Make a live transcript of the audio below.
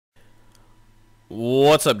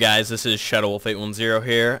What's up, guys? This is ShadowWolf810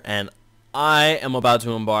 here, and I am about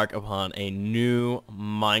to embark upon a new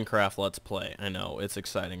Minecraft Let's Play. I know, it's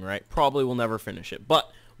exciting, right? Probably will never finish it,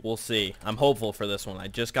 but we'll see. I'm hopeful for this one. I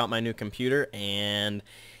just got my new computer, and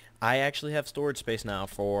I actually have storage space now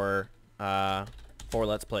for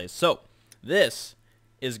Let's Plays. So, this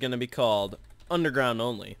is going to be called Underground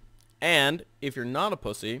Only, and if you're not a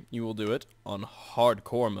pussy, you will do it on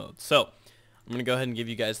hardcore mode. So, I'm going to go ahead and give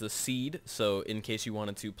you guys the seed, so in case you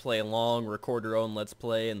wanted to play along, record your own Let's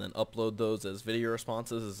Play, and then upload those as video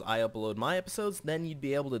responses as I upload my episodes, then you'd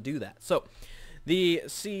be able to do that. So, the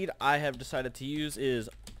seed I have decided to use is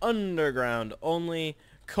Underground Only,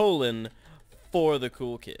 for the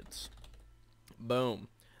cool kids. Boom.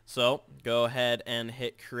 So, go ahead and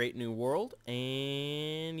hit Create New World,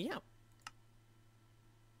 and yeah.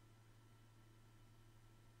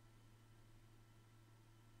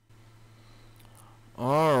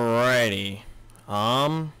 Alrighty.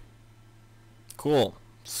 Cool.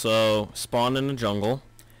 So, spawned in the jungle.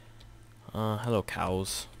 Hello,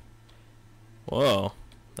 cows. Whoa.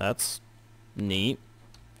 That's neat.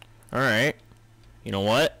 Alright. You know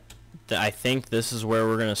what? I think this is where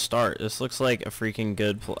we're gonna start. This looks like a freaking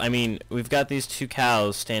good I mean, we've got these two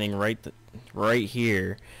cows standing right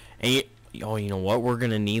here. And oh, you know what? We're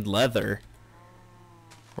gonna need leather.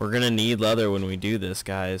 We're gonna need leather when we do this,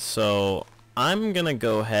 guys. So, I'm gonna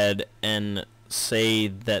go ahead and say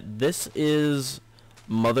that this is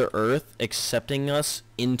Mother Earth accepting us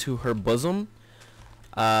into her bosom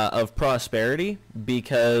of prosperity,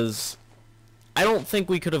 because I don't think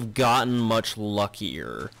we could have gotten much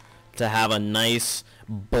luckier to have a nice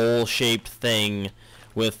bowl-shaped thing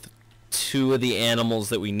with two of the animals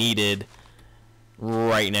that we needed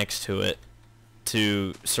right next to it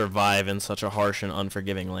to survive in such a harsh and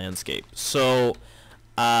unforgiving landscape. So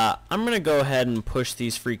I'm gonna go ahead and push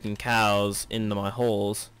these freaking cows into my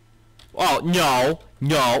holes. Oh, no.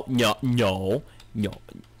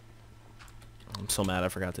 I'm so mad I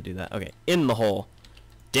forgot to do that. Okay, in the hole.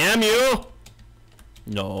 Damn you!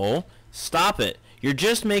 No. Stop it. You're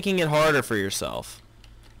just making it harder for yourself.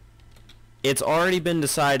 It's already been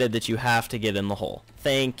decided that you have to get in the hole.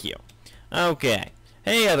 Thank you. Okay.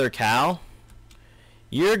 Hey, other cow.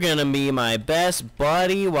 You're gonna be my best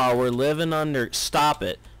buddy while we're living under... Stop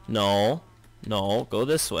it. No. No. Go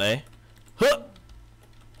this way. Huh.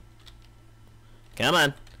 Come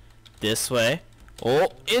on. This way. Oh,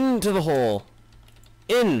 into the hole.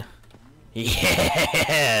 In.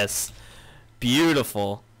 Yes.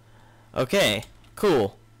 Beautiful. Okay.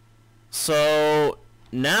 Cool. So,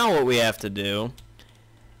 now what we have to do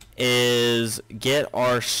is get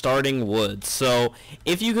our starting wood. So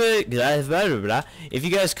if you guys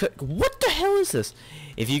could, what the hell is this?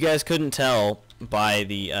 If you guys couldn't tell by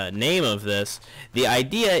the name of this, the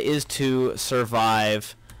idea is to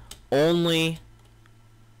survive only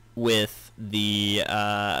with the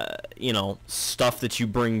you know, stuff that you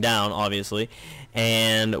bring down, obviously,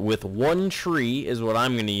 and with one tree is what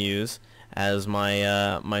I'm going to use as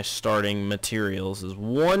my my starting materials. Is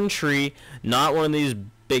one tree, not one of these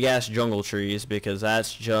big ass jungle trees, because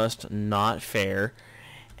that's just not fair.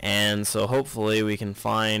 And so hopefully we can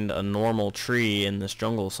find a normal tree in this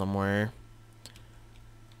jungle somewhere,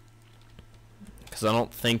 because I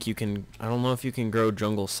don't think you can, I don't know if you can grow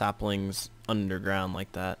jungle saplings underground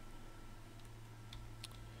like that.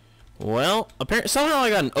 Well, apparently somehow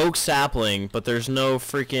I got an oak sapling, but there's no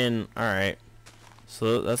freaking... Alright,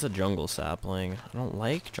 so that's a jungle sapling. I don't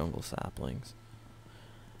like jungle saplings.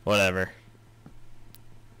 Whatever.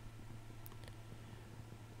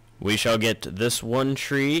 We shall get this one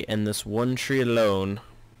tree and this one tree alone.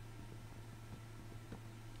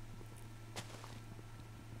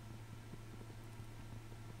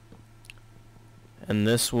 And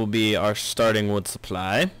this will be our starting wood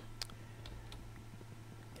supply.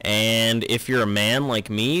 And if you're a man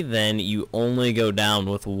like me, then you only go down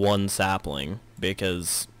with one sapling,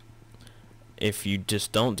 because if you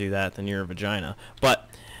just don't do that, then you're a vagina. But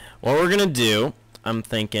what we're gonna do, I'm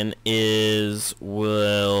thinking, is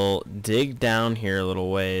we'll dig down here a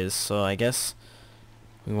little ways. So I guess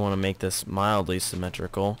we want to make this mildly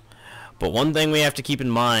symmetrical. But one thing we have to keep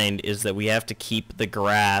in mind is that we have to keep the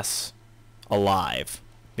grass alive.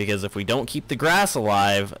 Because if we don't keep the grass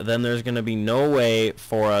alive, then there's going to be no way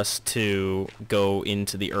for us to go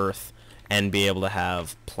into the earth and be able to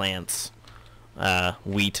have plants,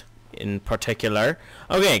 wheat in particular.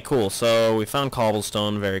 Okay, cool. So we found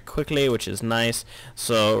cobblestone very quickly, which is nice.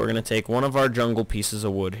 So we're going to take one of our jungle pieces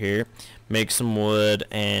of wood here, make some wood,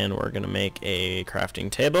 and we're going to make a crafting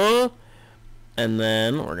table. And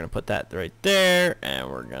then we're going to put that right there, and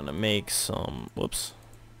we're going to make some, whoops,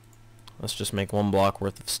 Let's just make 1 block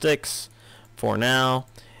worth of sticks for now,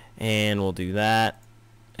 and we'll do that.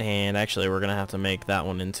 And actually we're gonna have to make that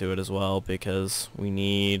one into it as well, because we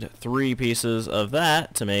need 3 pieces of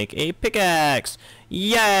that to make a pickaxe.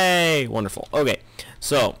 Yay! Wonderful. Okay,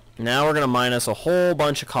 so now we're gonna mine us a whole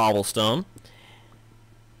bunch of cobblestone,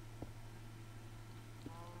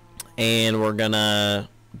 and we're gonna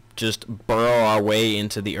just burrow our way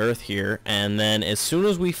into the earth here, and then as soon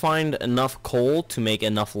as we find enough coal to make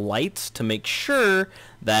enough lights to make sure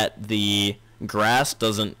that the grass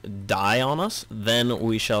doesn't die on us, then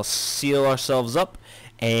we shall seal ourselves up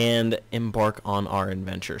and embark on our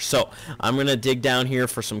adventure. So I'm gonna dig down here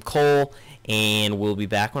for some coal, and we'll be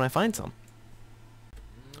back when I find some.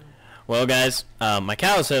 Well guys, my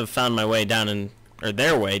cows have found my way down in, or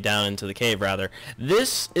their way down into the cave rather.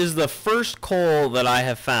 This is the first coal that I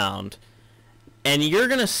have found, and you're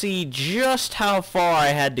gonna see just how far I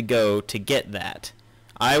had to go to get that.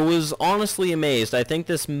 I was honestly amazed. I think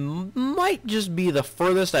this might just be the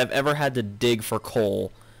furthest I've ever had to dig for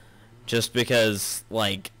coal, just because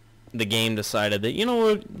like the game decided that, you know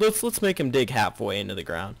what, let's make him dig halfway into the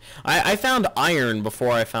ground. I found iron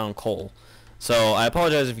before I found coal, so I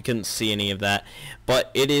apologize if you couldn't see any of that,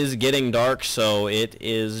 but it is getting dark, so it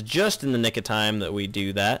is just in the nick of time that we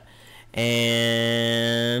do that.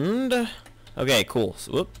 And okay, cool.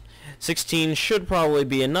 So, whoop. 16 should probably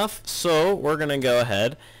be enough, so we're gonna go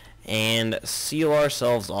ahead and seal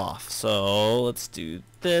ourselves off. So let's do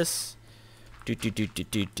this.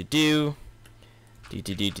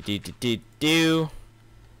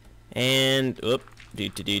 And whoop.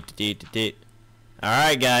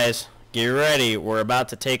 Alright guys, get ready. We're about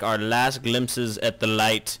to take our last glimpses at the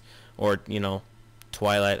light, or you know,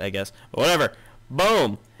 twilight I guess, whatever.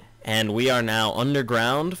 Boom! And we are now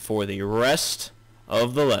underground for the rest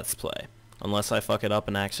of the Let's Play, unless I fuck it up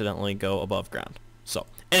and accidentally go above ground. So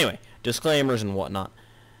anyway, disclaimers and whatnot.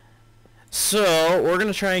 So we're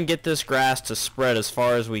gonna try and get this grass to spread as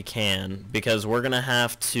far as we can, because we're gonna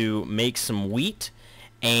have to make some wheat,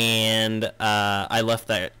 and I left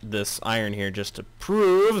this iron here just to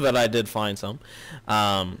prove that I did find some,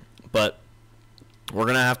 but we're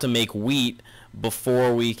gonna have to make wheat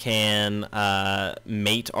before we can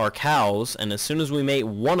mate our cows, and as soon as we mate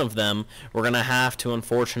one of them, we're gonna have to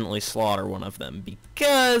unfortunately slaughter one of them,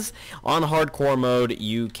 because on hardcore mode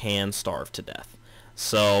you can starve to death.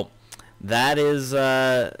 So that is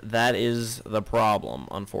the problem,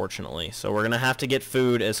 unfortunately. So we're gonna have to get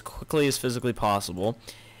food as quickly as physically possible,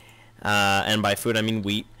 and by food I mean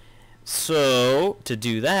wheat. So to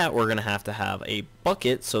do that, we're gonna have to have a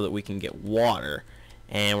bucket so that we can get water.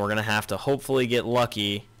 And we're gonna have to hopefully get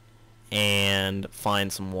lucky and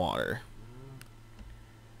find some water.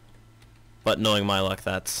 But knowing my luck,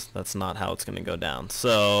 that's not how it's gonna go down.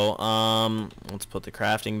 So let's put the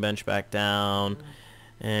crafting bench back down,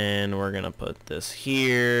 and we're gonna put this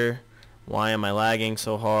here. Why am I lagging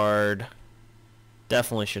so hard?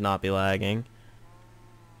 Definitely should not be lagging.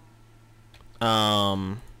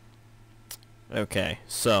 Okay,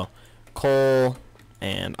 so coal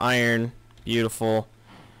and iron, beautiful.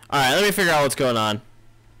 Alright, let me figure out what's going on.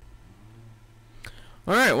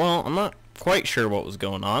 Alright, well, I'm not quite sure what was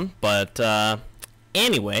going on, but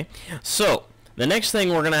anyway, so the next thing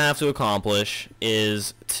we're going to have to accomplish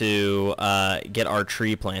is to get our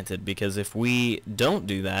tree planted, because if we don't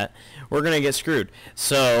do that, we're going to get screwed.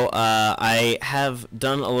 So I have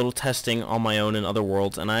done a little testing on my own in other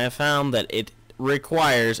worlds, and I have found that it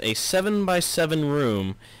requires a 7x7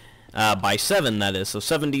 room, by 7 that is, so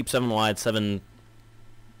 7 deep, 7 wide, 7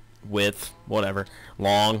 width, whatever,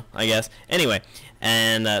 long, I guess. Anyway,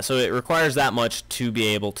 and so it requires that much to be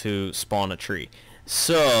able to spawn a tree.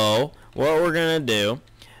 So what we're gonna do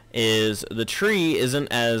is, the tree isn't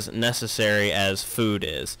as necessary as food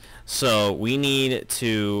is, so we need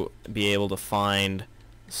to be able to find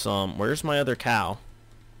some. Where's my other cow?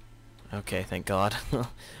 Okay, thank God.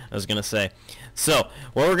 I was gonna say. So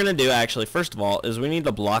what we're gonna do actually, first of all, is we need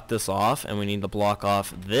to block this off, and we need to block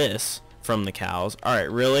off this from the cows.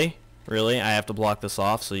 Alright, really? Really? I have to block this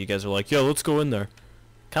off, so you guys are like, yo, let's go in there.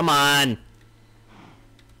 Come on!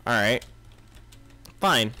 Alright.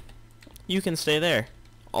 Fine. You can stay there.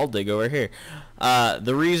 I'll dig over here.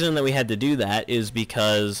 The reason that we had to do that is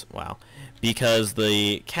because, wow, because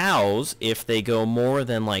the cows, if they go more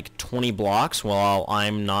than like 20 blocks while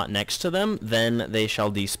I'm not next to them, then they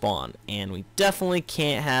shall despawn. And we definitely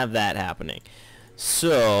can't have that happening.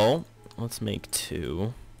 So, let's make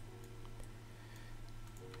 2.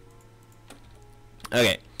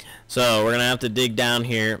 Okay, so we're gonna have to dig down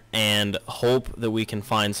here and hope that we can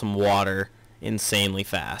find some water insanely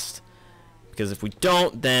fast, because if we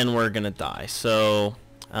don't, then we're gonna die. So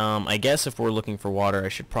I guess if we're looking for water, I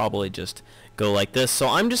should probably just go like this. So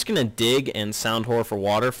I'm just going to dig and sound whore for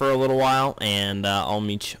water for a little while, and I'll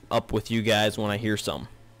meet up with you guys when I hear some.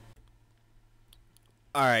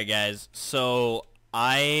 Alright guys, so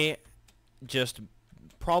I just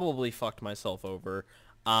probably fucked myself over.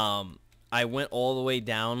 I went all the way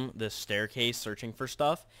down this staircase searching for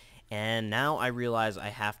stuff, and now I realize I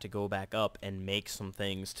have to go back up and make some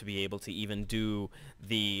things to be able to even do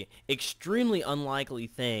the extremely unlikely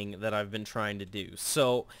thing that I've been trying to do.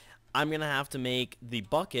 So I'm going to have to make the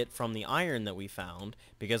bucket from the iron that we found,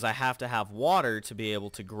 because I have to have water to be able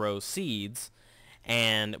to grow seeds.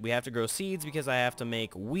 And we have to grow seeds because I have to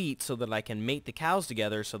make wheat so that I can mate the cows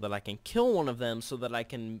together, so that I can kill one of them, so that I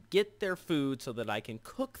can get their food, so that I can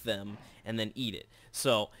cook them and then eat it.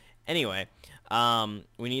 So anyway,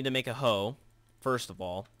 we need to make a hoe, first of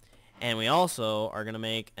all. And we also are going to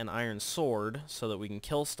make an iron sword so that we can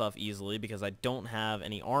kill stuff easily, because I don't have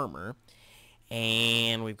any armor.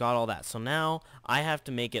 And we've got all that. So now I have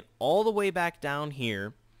to make it all the way back down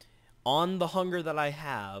here on the hunger that I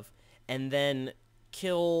have, and then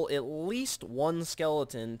kill at least one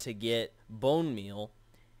skeleton to get bone meal,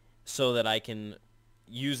 so that I can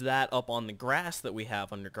use that up on the grass that we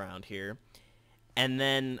have underground here. And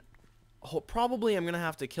then probably I'm gonna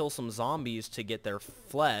have to kill some zombies to get their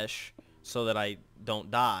flesh so that I don't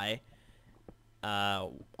die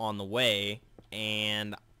on the way.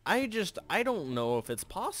 And I don't know if it's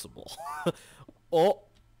possible. Oh,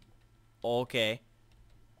 okay.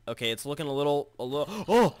 Okay, it's looking a little,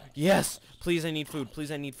 oh, yes! Please, I need food.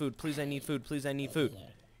 Please, I need food. Please, I need food. Please, I need food.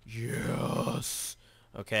 Yes!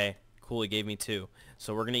 Okay, cool, he gave me 2.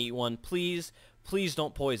 So we're gonna eat one. Please, please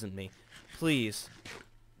don't poison me. Please.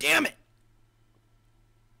 Damn it!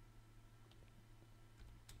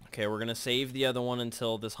 Okay, we're gonna save the other one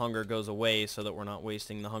until this hunger goes away, so that we're not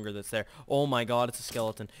wasting the hunger that's there. Oh my god, it's a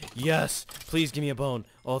skeleton. Yes! Please give me a bone.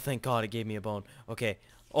 Oh, thank god it gave me a bone. Okay.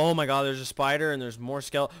 Oh my god, there's a spider and there's more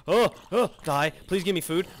skeleton. Oh, die. Please give me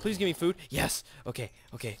food. Please give me food. Yes. Okay,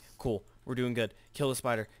 okay, cool. We're doing good. Kill the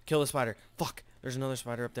spider. Kill the spider. Fuck. There's another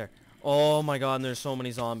spider up there. Oh my god, and there's so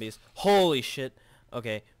many zombies. Holy shit.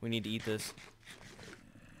 Okay, we need to eat this.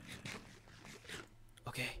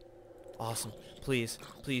 Okay. Awesome. Please,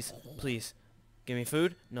 please, please. Give me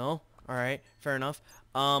food? No? Alright, fair enough.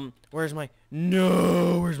 Where's my...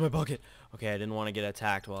 No! Where's my bucket? Okay, I didn't want to get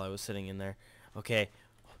attacked while I was sitting in there. Okay.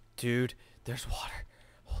 Dude, there's water.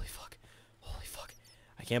 Holy fuck. Holy fuck.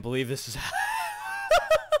 I can't believe this is...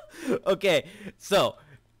 Okay, so,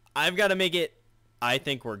 I've got to make it... I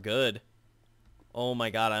think we're good. Oh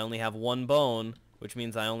my god, I only have 1 bone, which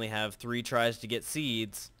means I only have 3 tries to get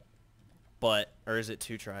seeds. But, or is it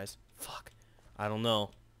 2 tries? Fuck. I don't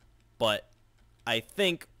know. But, I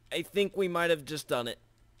think we might have just done it.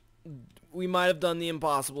 We might have done the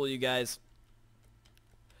impossible, you guys.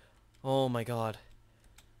 Oh my god.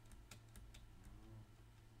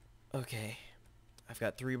 Okay. I've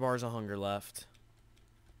got 3 bars of hunger left.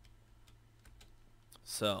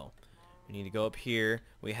 So, we need to go up here.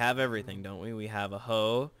 We have everything, don't we? We have a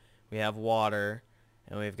hoe, we have water,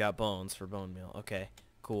 and we've got bones for bone meal. Okay,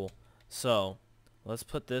 cool. So, let's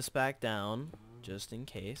put this back down, just in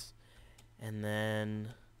case. And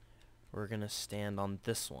then we're going to stand on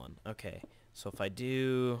this one. Okay, so if I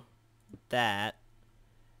do that,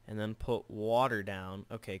 and then put water down.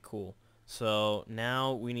 Okay, cool. So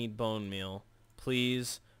now we need bone meal.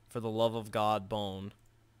 Please, for the love of God, bone.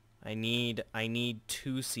 I need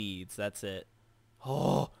 2 seeds. That's it.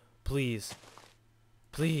 Oh, please.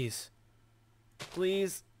 Please.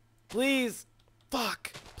 Please. Please.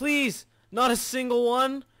 Fuck. Please. Not a single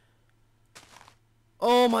one.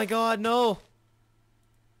 Oh my god, no.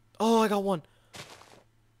 Oh, I got 1.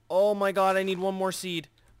 Oh my god, I need 1 more seed.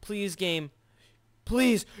 Please, game.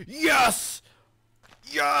 Please. Yes!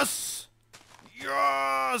 Yes!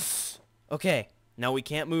 Yes! Okay, now we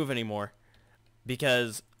can't move anymore,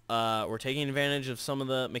 because we're taking advantage of some of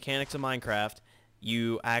the mechanics of Minecraft.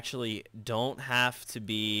 You actually don't have to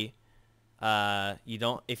be, if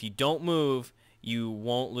you don't move, you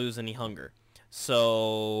won't lose any hunger.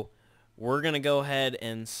 So we're gonna go ahead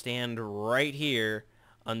and stand right here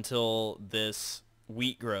until this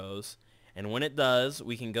wheat grows, and when it does,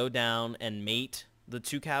 we can go down and mate the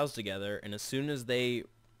 2 cows together, and as soon as they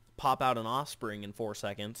pop out an offspring in 4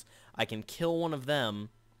 seconds, I can kill one of them,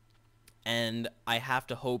 and I have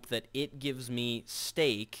to hope that it gives me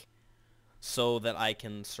steak so that I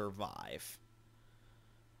can survive.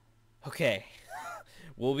 Okay.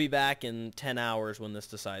 We'll be back in 10 hours when this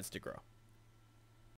decides to grow.